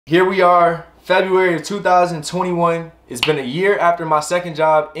Here we are, February of 2021. It's been a year after my second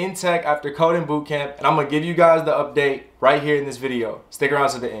job in tech after coding bootcamp, and I'm gonna give you guys the update right here in this video. Stick around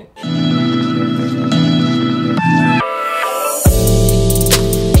to the end.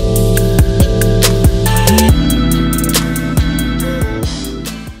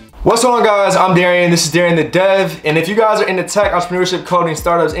 What's going on, guys? I'm Darian. This is Darian the Dev, and if you guys are into tech, entrepreneurship, coding,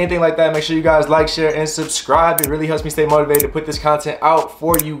 startups, anything like that, make sure you guys like, share, and subscribe. It really helps me stay motivated to put this content out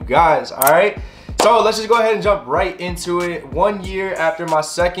for you guys. All right, so let's just go ahead and jump right into it. 1 year after my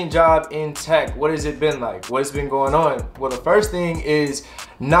second job in tech, what has it been like? What has been going on? Well, the first thing is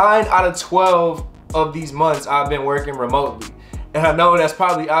 9 out of 12 of these months I've been working remotely. And I know that's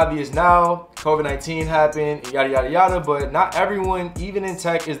probably obvious now, COVID-19 happened, yada, yada, yada, but not everyone, even in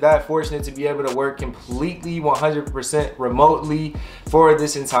tech, is that fortunate to be able to work completely 100% remotely for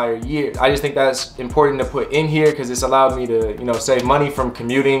this entire year. I just think that's important to put in here because it's allowed me to, save money from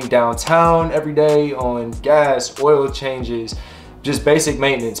commuting downtown every day on gas, oil changes, just basic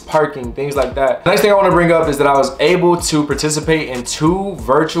maintenance, parking, things like that. The next thing I want to bring up is that I was able to participate in 2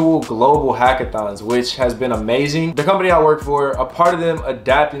 virtual global hackathons, which has been amazing. The company I work for, a part of them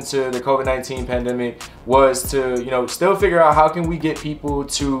adapting to the COVID-19 pandemic was to, still figure out how can we get people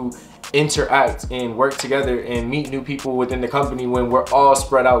to interact and work together and meet new people within the company when we're all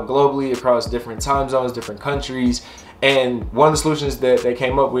spread out globally across different time zones, different countries. And one of the solutions that they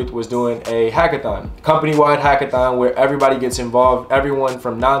came up with was doing a hackathon, company-wide hackathon where everybody gets involved, everyone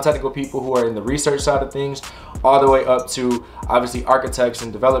from non-technical people who are in the research side of things, all the way up to obviously architects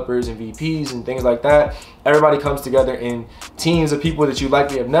and developers and VPs and things like that. Everybody comes together in teams of people that you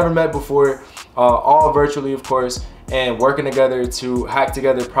likely have never met before, all virtually, of course, and working together to hack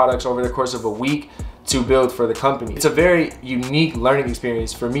together products over the course of a week to build for the company. It's a very unique learning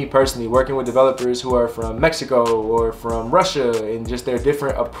experience for me personally, working with developers who are from Mexico or from Russia, and just their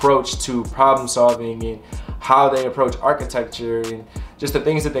different approach to problem solving and how they approach architecture and just the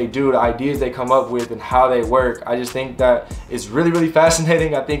things that they do, the ideas they come up with and how they work. I just think that it's really, really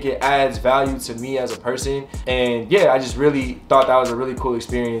fascinating. I think it adds value to me as a person. And yeah, I just really thought that was a really cool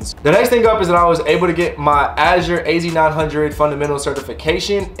experience. The next thing up is that I was able to get my Azure AZ900 fundamental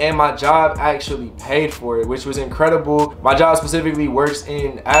certification, and my job actually paid for it, which was incredible. My job specifically works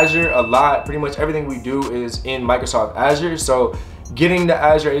in Azure a lot. Pretty much everything we do is in Microsoft Azure. So getting the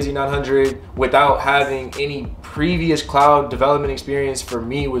Azure AZ900 without having any previous cloud development experience for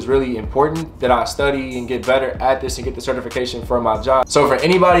me was really important, that I study and get better at this and get the certification for my job. So for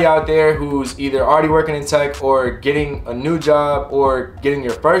anybody out there who's either already working in tech or getting a new job or getting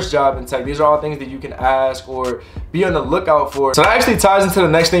your first job in tech, these are all things that you can ask or be on the lookout for. So that actually ties into the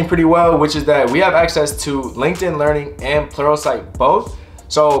next thing pretty well, which is that we have access to LinkedIn Learning and Pluralsight both.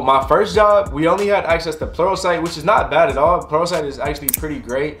 So my first job, we only had access to Pluralsight, which is not bad at all. Pluralsight is actually pretty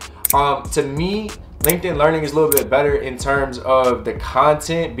great. To me, LinkedIn Learning is a little bit better in terms of the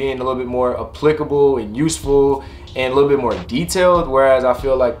content being a little bit more applicable and useful and a little bit more detailed, whereas I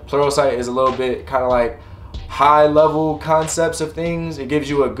feel like Pluralsight is a little bit kind of like high level concepts of things. It gives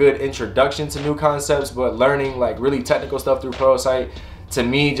you a good introduction to new concepts, but learning like really technical stuff through Pluralsight to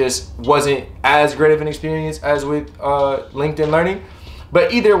me just wasn't as great of an experience as with LinkedIn Learning.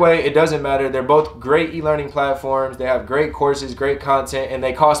 But either way, it doesn't matter. They're both great e-learning platforms. They have great courses, great content, and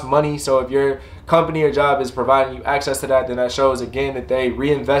they cost money. So if your company or job is providing you access to that, then that shows again that they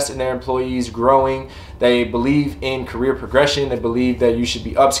reinvest in their employees growing. They believe in career progression. They believe that you should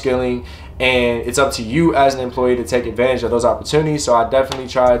be upskilling, and it's up to you as an employee to take advantage of those opportunities. So I definitely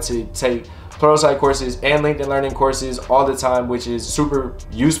try to take Pluralsight courses and LinkedIn Learning courses all the time, which is super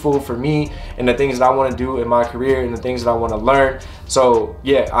useful for me and the things that I want to do in my career and the things that I want to learn. So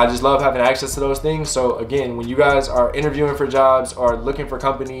yeah, I just love having access to those things. So again, when you guys are interviewing for jobs or looking for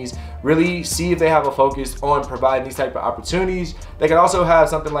companies, really see if they have a focus on providing these type of opportunities. They can also have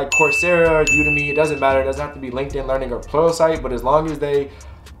something like Coursera or Udemy. It doesn't matter. It doesn't have to be LinkedIn Learning or Pluralsight, but as long as they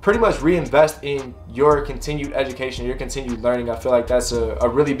pretty much reinvest in your continued education, your continued learning, I feel like that's a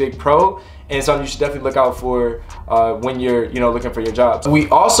really big pro and something you should definitely look out for when you're looking for your job. We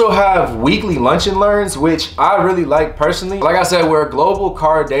also have weekly lunch and learns, which I really like personally. Like I said, we're a global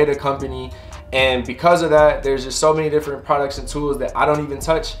car data company, and because of that, there's just so many different products and tools that I don't even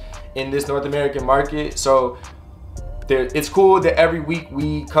touch in this North American market. So it's cool that every week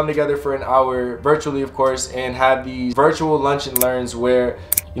we come together for an hour virtually, of course, and have these virtual lunch and learns where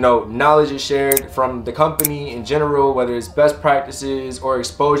you know, knowledge is shared from the company in general, whether it's best practices or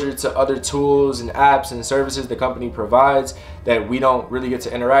exposure to other tools and apps and services the company provides that we don't really get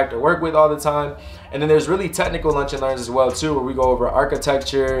to interact or work with all the time. And then there's really technical lunch and learns as well too, where we go over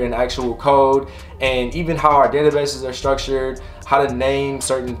architecture and actual code, and even how our databases are structured, how to name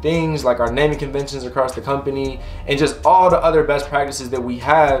certain things, like our naming conventions across the company, and just all the other best practices that we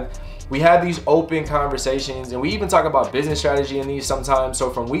have. We have these open conversations, and we even talk about business strategy in these sometimes. So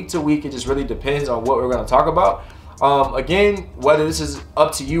from week to week, it just really depends on what we're going to talk about. Again, whether this is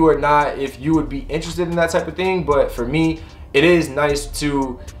up to you or not, if you would be interested in that type of thing, but for me, it is nice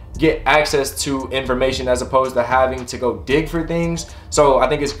to get access to information as opposed to having to go dig for things. So I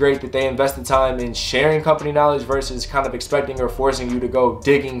think it's great that they invest the time in sharing company knowledge versus kind of expecting or forcing you to go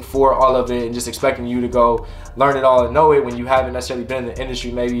digging for all of it and just expecting you to go learn it all and know it when you haven't necessarily been in the industry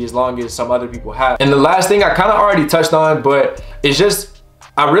maybe as long as some other people have. And the last thing I kind of already touched on, but it's just,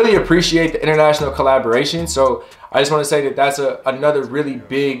 I really appreciate the international collaboration. So I just want to say that that's another really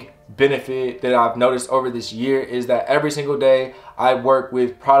big benefit that I've noticed over this year, is that every single day I work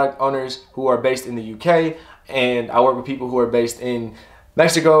with product owners who are based in the UK, and I work with people who are based in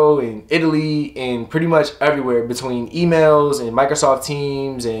Mexico and Italy and pretty much everywhere, between emails and Microsoft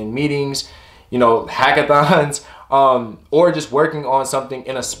Teams and meetings, you know, hackathons, or just working on something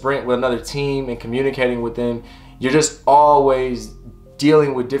in a sprint with another team and communicating with them. You're just always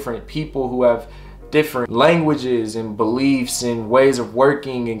dealing with different people who have different languages and beliefs and ways of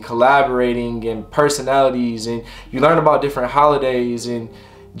working and collaborating and personalities, and you learn about different holidays and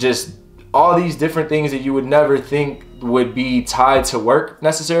just all these different things that you would never think would be tied to work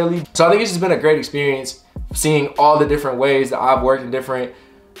necessarily. So I think it's just been a great experience seeing all the different ways that I've worked in different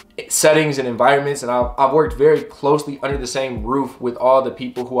settings and environments, and I've worked very closely under the same roof with all the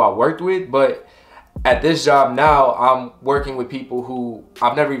people who I worked with. But at this job now, I'm working with people who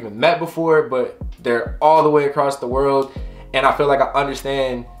I've never even met before, but they're all the way across the world, and I feel like I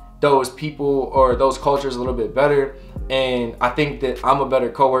understand those people or those cultures a little bit better. And I think that I'm a better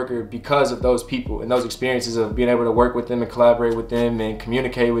coworker because of those people and those experiences of being able to work with them and collaborate with them and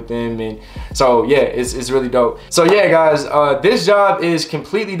communicate with them. And so yeah, it's really dope. So yeah guys, this job is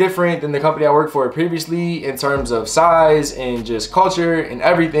completely different than the company I worked for previously in terms of size and just culture and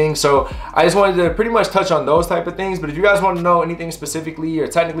everything. So I just wanted to pretty much touch on those type of things. But if you guys want to know anything specifically or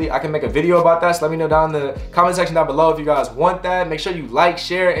technically, I can make a video about that. So let me know down in the comment section down below if you guys want that. Make sure you like,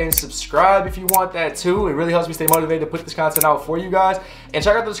 share, and subscribe if you want that too. It really helps me stay motivated to put this content out for you guys. And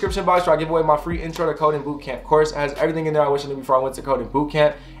check out the description box where I give away my free intro to coding bootcamp course. It has everything in there I wish I knew before I went to coding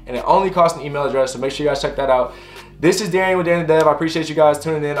bootcamp, and it only costs an email address, so make sure you guys check that out. This is Darian with Darian the Dev. I appreciate you guys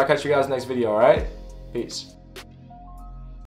tuning in. I'll catch you guys next video. All right, peace.